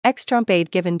Ex-Trump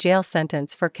aide given jail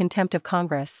sentence for contempt of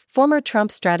Congress. Former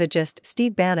Trump strategist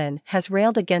Steve Bannon has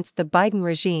railed against the Biden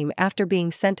regime after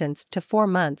being sentenced to 4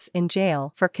 months in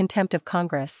jail for contempt of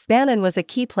Congress. Bannon was a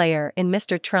key player in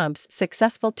Mr. Trump's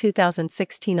successful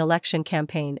 2016 election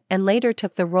campaign and later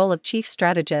took the role of chief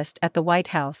strategist at the White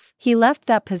House. He left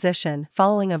that position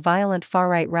following a violent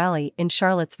far-right rally in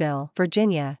Charlottesville,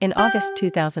 Virginia, in August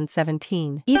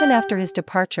 2017. Even after his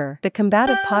departure, the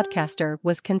combative podcaster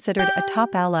was considered a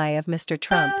top ally of Mr.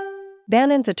 Trump.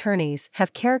 Bannon's attorneys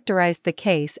have characterized the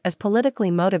case as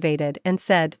politically motivated and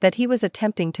said that he was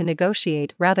attempting to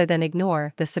negotiate rather than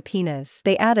ignore the subpoenas.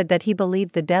 They added that he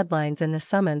believed the deadlines in the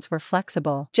summons were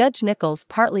flexible. Judge Nichols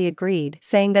partly agreed,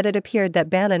 saying that it appeared that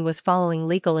Bannon was following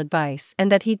legal advice and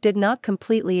that he did not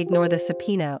completely ignore the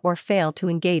subpoena or fail to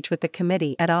engage with the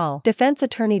committee at all. Defense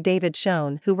attorney David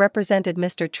Schoen, who represented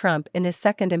Mr. Trump in his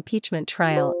second impeachment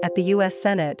trial at the U.S.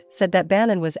 Senate, said that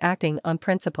Bannon was acting on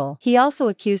principle. He also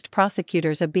accused prosecutors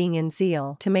of being in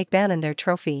zeal to make Bannon their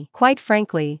trophy. Quite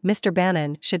frankly, Mr.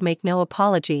 Bannon should make no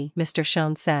apology, Mr.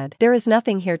 Schoen said. There is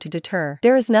nothing here to deter.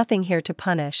 There is nothing here to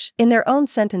punish. In their own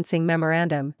sentencing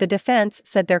memorandum, the defense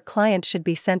said their client should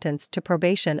be sentenced to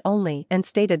probation only and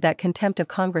stated that contempt of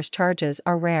Congress charges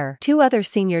are rare. 2 other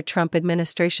senior Trump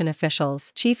administration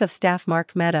officials, Chief of Staff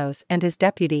Mark Meadows and his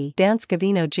deputy, Dan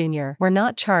Scavino Jr., were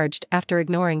not charged after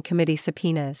ignoring committee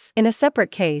subpoenas. In a separate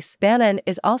case, Bannon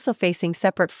is also facing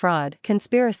separate fraud,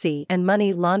 conspiracy and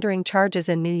money laundering charges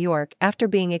in New York after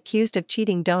being accused of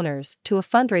cheating donors to a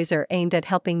fundraiser aimed at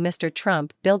helping Mr.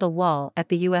 Trump build a wall at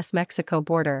the U.S.-Mexico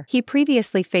border. He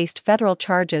previously faced federal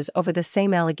charges over the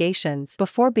same allegations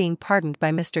before being pardoned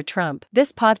by Mr. Trump.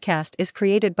 This podcast is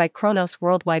created by Kronos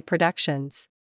Worldwide Productions.